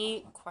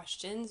any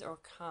questions or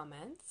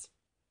comments.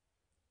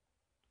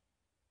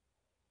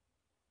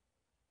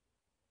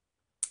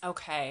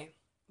 Okay.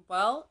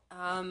 Well,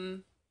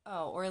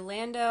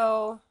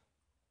 Orlando.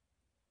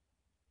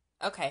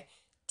 Okay.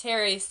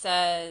 Terry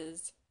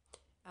says,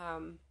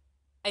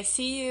 I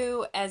see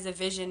you as a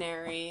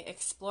visionary,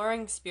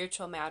 exploring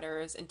spiritual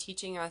matters and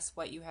teaching us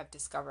what you have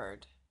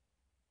discovered.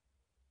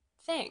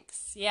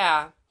 Thanks.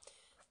 Yeah,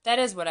 that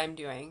is what I'm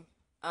doing.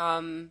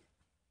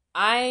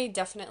 I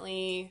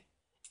definitely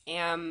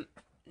am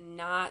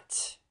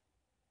not,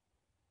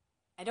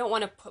 I don't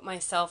want to put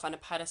myself on a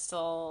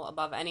pedestal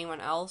above anyone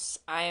else.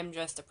 I am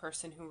just a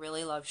person who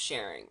really loves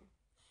sharing.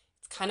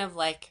 It's kind of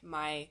like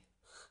it's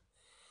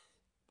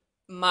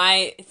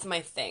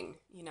my thing,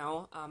 you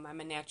know.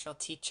 I'm a natural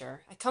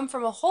teacher. I come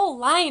from a whole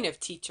line of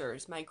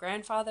teachers. My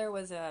grandfather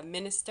was a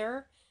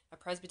minister, a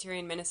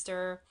Presbyterian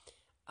minister.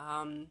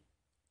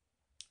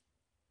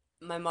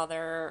 My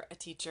mother, a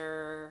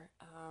teacher.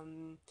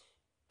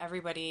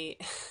 Everybody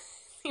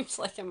seems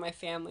like in my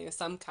family is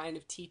some kind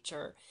of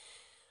teacher.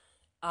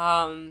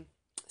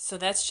 So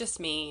that's just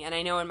me. And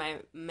I know in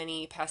my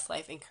many past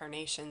life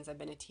incarnations, I've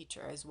been a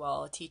teacher as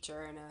well, a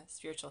teacher and a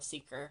spiritual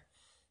seeker.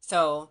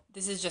 So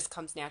this is just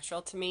comes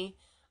natural to me.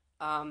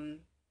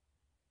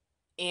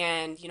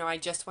 And, I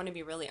just want to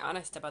be really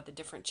honest about the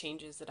different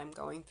changes that I'm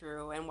going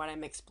through and what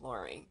I'm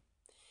exploring.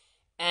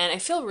 And I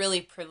feel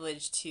really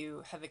privileged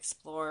to have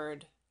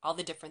explored all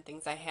the different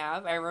things I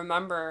have. I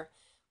remember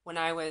when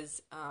I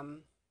was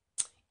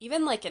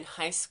even like in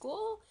high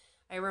school,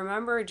 I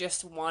remember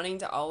just wanting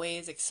to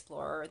always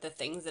explore the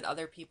things that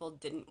other people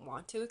didn't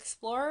want to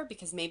explore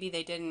because maybe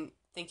they didn't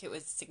think it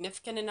was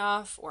significant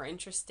enough or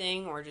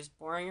interesting or just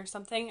boring or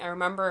something. I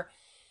remember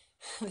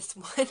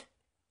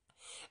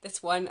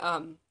this one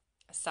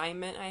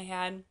assignment I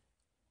had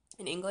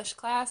in English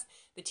class.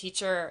 The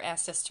teacher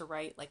asked us to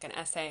write like an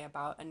essay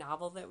about a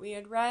novel that we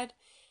had read,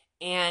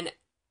 and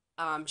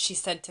she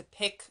said to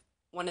pick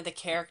one of the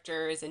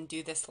characters and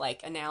do this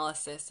like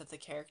analysis of the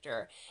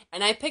character.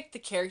 And I picked the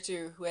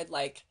character who had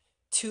like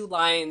two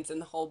lines in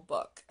the whole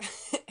book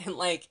and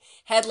like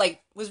had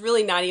like was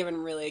really not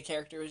even really a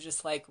character. It was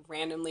just like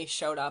randomly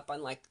showed up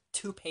on like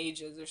 2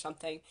 pages or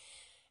something.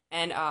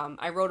 And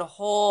I wrote a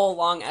whole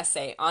long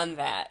essay on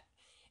that.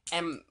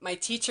 And my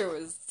teacher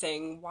was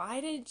saying, "Why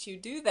did you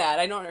do that?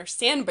 I don't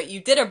understand, but you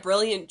did a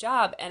brilliant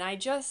job." And I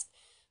just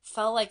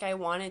felt like I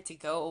wanted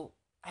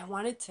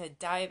to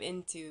dive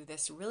into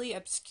this really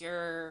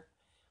obscure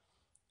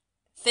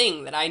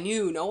thing that I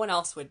knew no one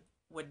else would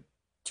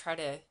try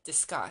to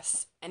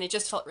discuss. And it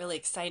just felt really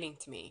exciting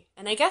to me.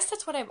 And I guess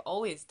that's what I've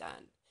always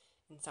done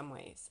in some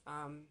ways.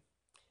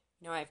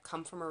 I've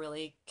come from a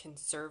really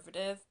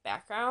conservative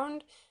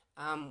background,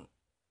 um,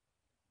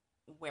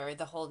 where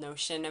the whole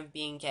notion of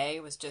being gay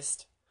was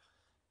just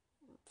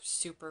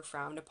super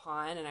frowned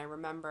upon. And I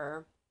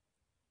remember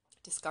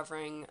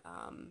discovering,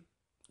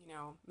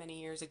 many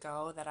years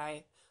ago that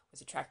I was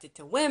attracted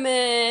to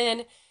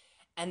women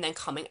and then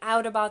coming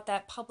out about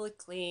that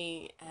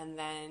publicly and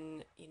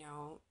then,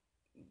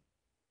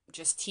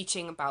 just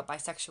teaching about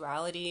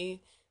bisexuality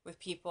with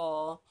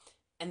people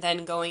and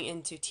then going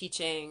into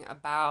teaching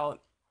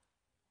about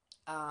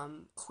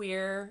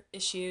queer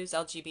issues,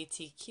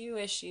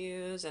 LGBTQ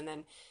issues, and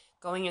then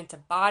going into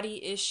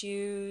body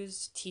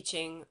issues,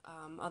 teaching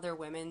other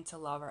women to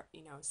love our,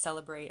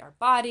 celebrate our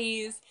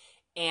bodies,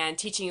 and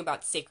teaching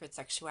about sacred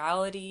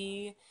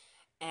sexuality,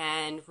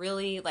 and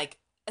really like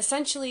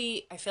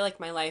essentially, I feel like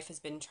my life has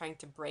been trying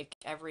to break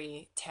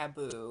every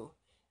taboo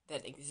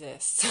that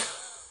exists.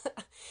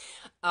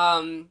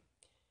 um,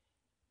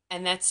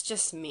 and that's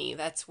just me.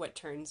 That's what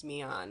turns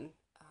me on.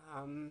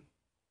 Um,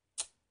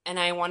 and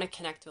I want to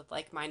connect with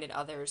like-minded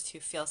others who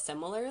feel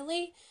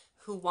similarly,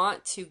 who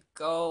want to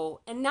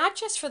go and not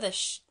just for the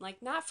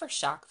not for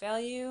shock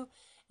value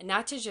and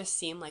not to just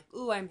seem like,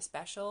 "Ooh, I'm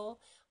special,"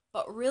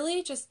 but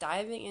really just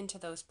diving into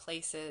those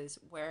places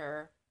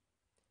where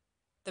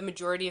the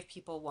majority of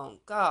people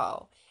won't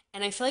go.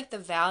 And I feel like the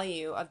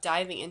value of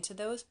diving into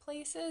those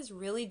places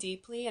really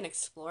deeply and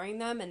exploring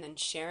them and then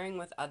sharing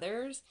with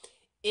others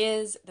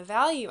is the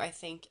value, I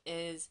think,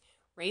 is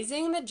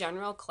raising the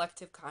general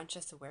collective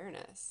conscious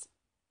awareness.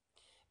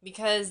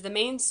 Because the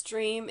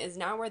mainstream is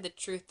not where the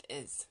truth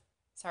is.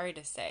 Sorry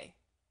to say,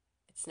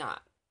 it's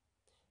not.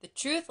 The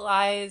truth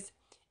lies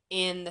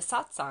in the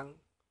satsang,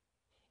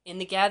 in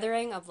the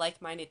gathering of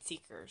like-minded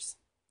seekers,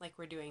 like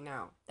we're doing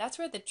now. That's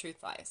where the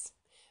truth lies.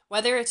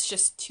 Whether it's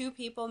just 2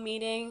 people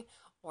meeting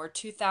or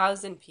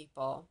 2,000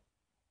 people,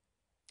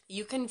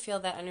 you can feel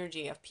that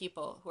energy of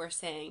people who are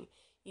saying,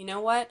 "You know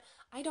what?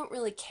 I don't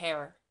really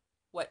care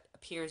what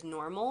appears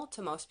normal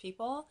to most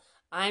people.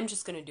 I'm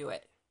just going to do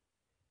it.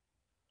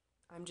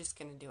 I'm just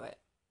going to do it."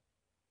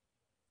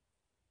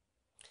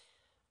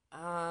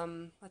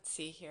 Let's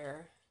see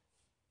here.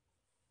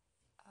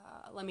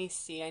 Let me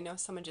see. I know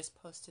someone just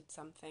posted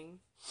something.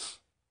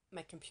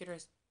 My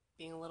computer's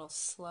being a little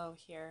slow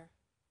here.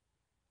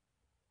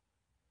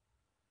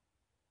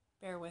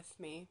 Bear with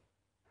me.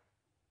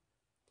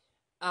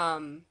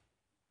 Um,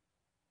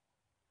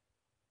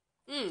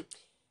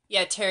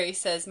 yeah, Terry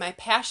says, "My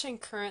passion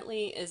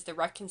currently is the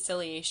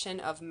reconciliation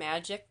of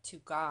magic to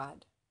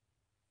God."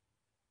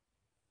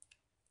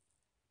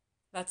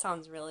 That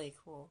sounds really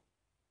cool.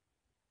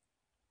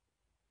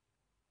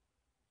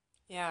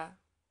 Yeah.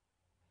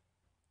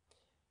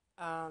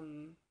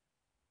 Um,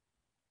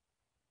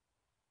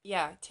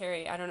 yeah,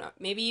 Terry, I don't know.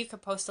 Maybe you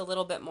could post a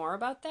little bit more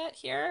about that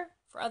here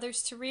for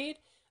others to read.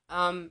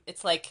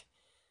 It's like,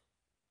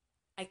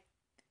 I,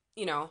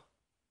 you know,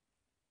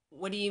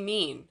 what do you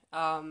mean?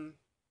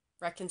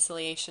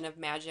 Reconciliation of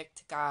magic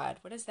to God.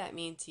 What does that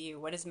mean to you?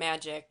 What is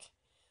magic?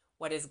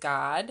 What is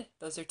God?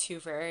 Those are two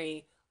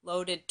very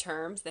loaded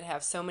terms that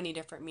have so many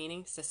different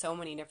meanings to so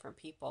many different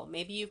people.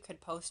 Maybe you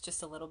could post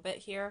just a little bit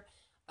here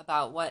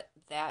about what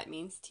that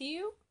means to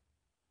you,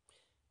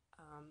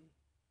 um,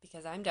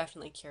 because I'm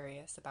definitely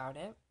curious about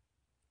it.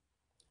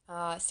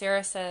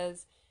 Sarah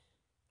says,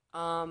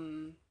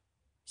 um,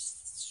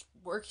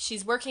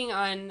 she's working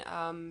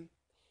on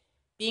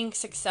being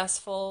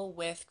successful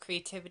with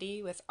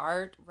creativity, with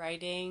art,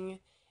 writing,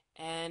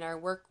 and our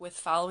work with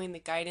following the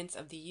guidance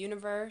of the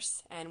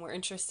universe. And we're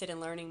interested in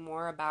learning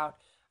more about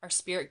our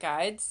spirit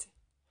guides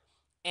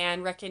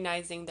and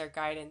recognizing their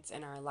guidance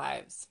in our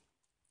lives.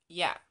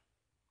 Yeah,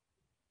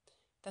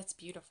 that's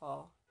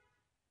beautiful.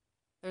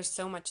 There's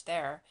so much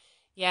there.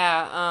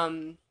 Yeah,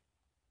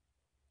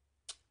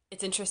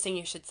 it's interesting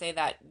you should say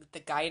that the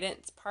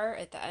guidance part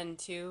at the end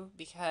too,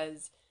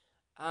 because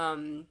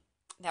um,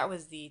 that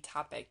was the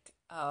topic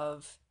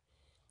of.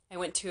 I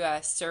went to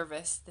a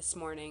service this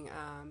morning,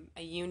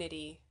 a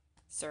Unity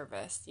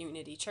service,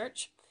 Unity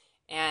Church,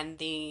 and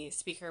the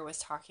speaker was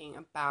talking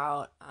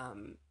about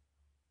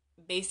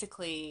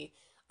basically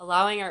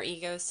allowing our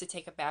egos to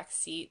take a back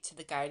seat to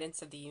the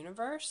guidance of the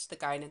universe, the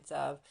guidance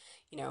of,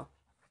 you know,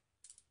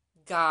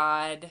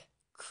 God,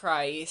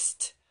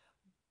 Christ,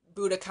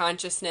 Buddha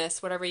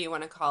consciousness, whatever you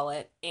want to call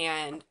it,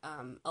 and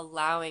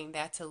allowing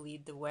that to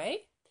lead the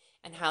way,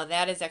 and how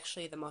that is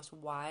actually the most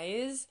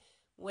wise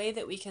way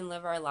that we can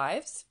live our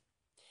lives.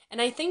 And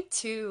I think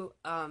too,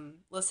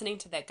 listening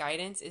to that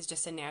guidance is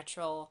just a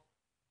natural.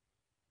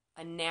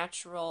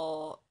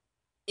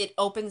 It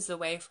opens the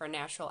way for a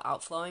natural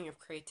outflowing of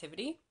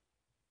creativity,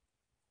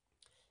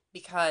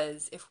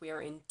 because if we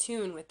are in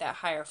tune with that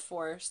higher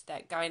force,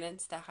 that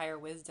guidance, that higher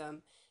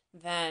wisdom,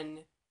 then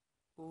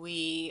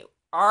we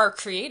are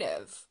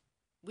creative.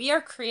 We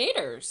are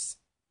creators.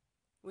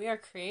 We are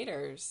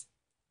creators.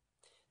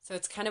 So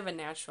it's kind of a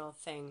natural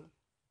thing.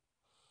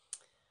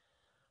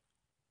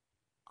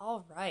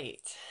 All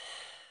right.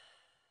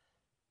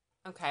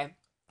 Okay.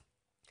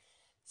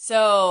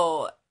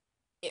 So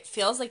it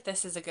feels like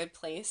this is a good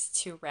place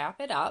to wrap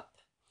it up.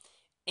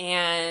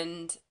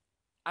 And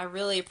I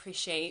really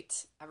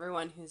appreciate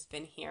everyone who's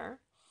been here.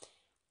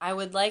 I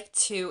would like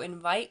to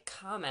invite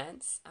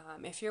comments.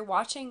 If you're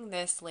watching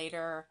this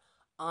later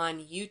on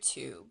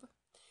YouTube,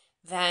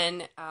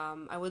 then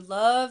I would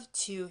love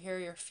to hear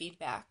your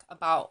feedback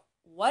about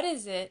what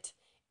is it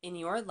in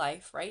your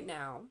life right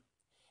now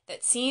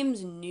that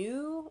seems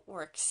new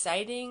or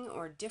exciting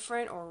or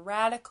different or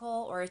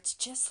radical, or it's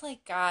just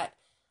like got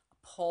a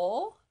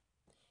pull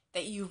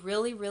that you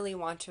really, really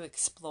want to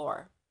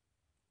explore.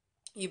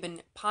 You've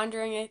been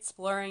pondering it,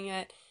 exploring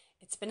it,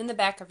 it's been in the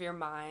back of your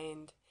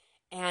mind,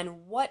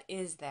 and what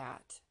is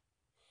that?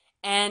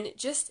 And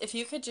just if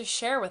you could just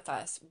share with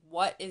us,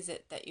 what is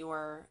it that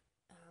you're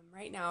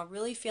right now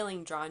really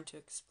feeling drawn to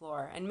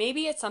explore? And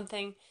maybe it's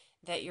something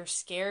that you're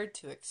scared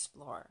to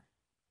explore.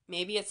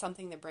 Maybe it's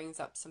something that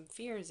brings up some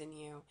fears in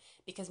you,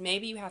 because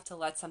maybe you have to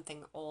let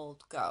something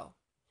old go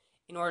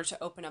in order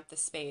to open up the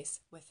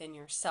space within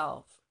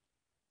yourself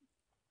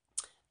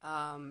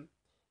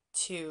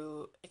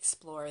to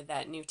explore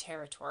that new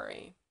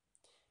territory.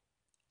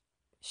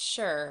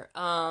 Sure.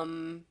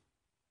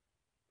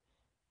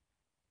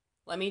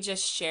 Let me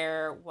just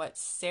share what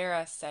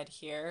Sarah said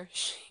here.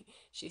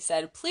 She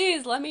said,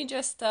 please let me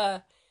just,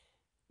 will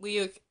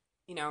you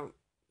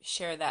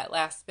share that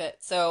last bit.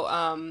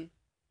 So,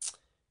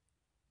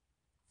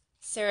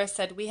 Sarah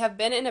said, we have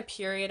been in a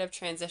period of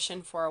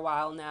transition for a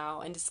while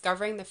now and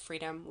discovering the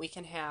freedom we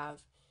can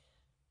have.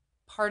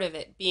 Part of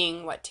it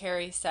being what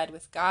Terry said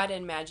with God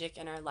and magic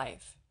in our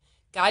life.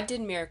 God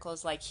did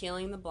miracles like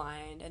healing the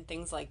blind and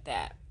things like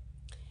that.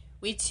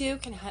 We too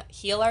can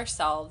heal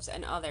ourselves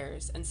and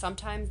others, and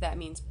sometimes that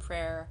means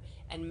prayer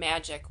and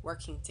magic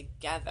working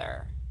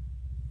together.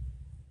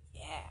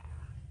 Yeah,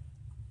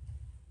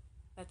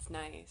 that's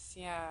nice.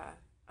 Yeah.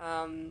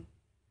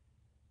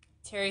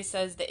 Terry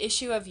says the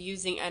issue of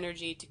using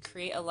energy to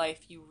create a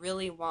life you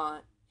really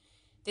want.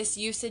 This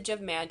usage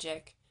of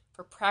magic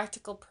for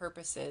practical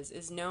purposes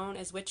is known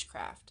as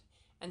witchcraft,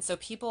 and so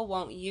people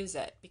won't use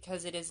it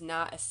because it is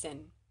not a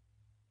sin.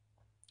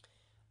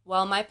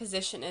 Well, my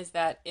position is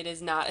that it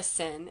is not a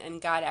sin, and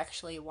God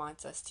actually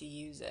wants us to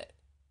use it.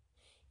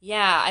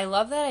 Yeah, I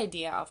love that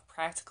idea of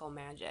practical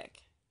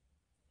magic.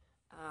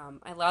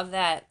 I love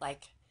that,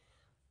 like,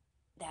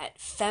 that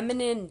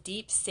feminine,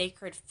 deep,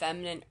 sacred,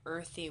 feminine,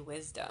 earthy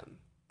wisdom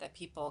that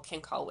people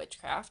can call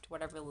witchcraft,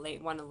 whatever they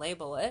want to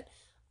label it,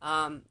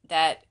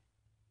 that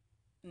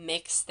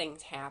makes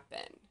things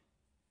happen.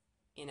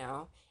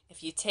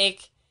 If you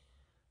take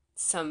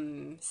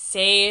some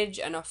sage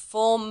and a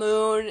full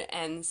moon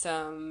and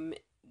some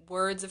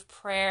words of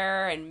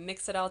prayer and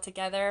mix it all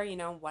together,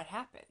 what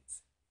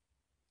happens?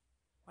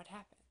 What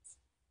happens?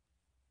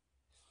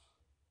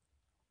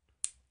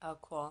 Oh,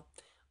 cool.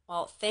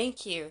 Well,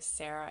 thank you,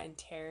 Sarah and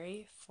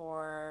Terry,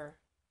 for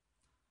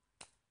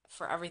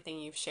everything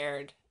you've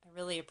shared. I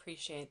really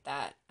appreciate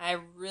that. I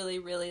really,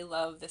 really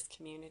love this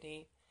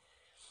community.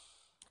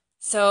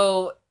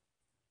 So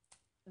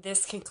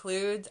this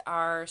concludes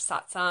our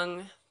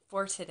satsang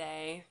for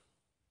today.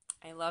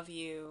 I love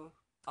you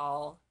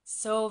all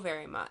so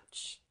very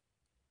much.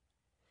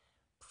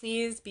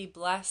 Please be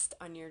blessed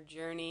on your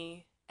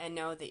journey and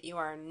know that you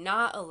are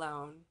not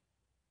alone.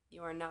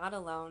 You are not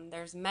alone.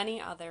 There's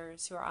many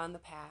others who are on the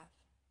path.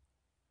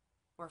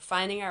 We're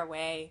finding our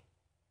way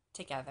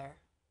together.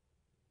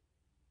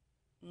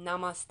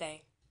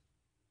 Namaste.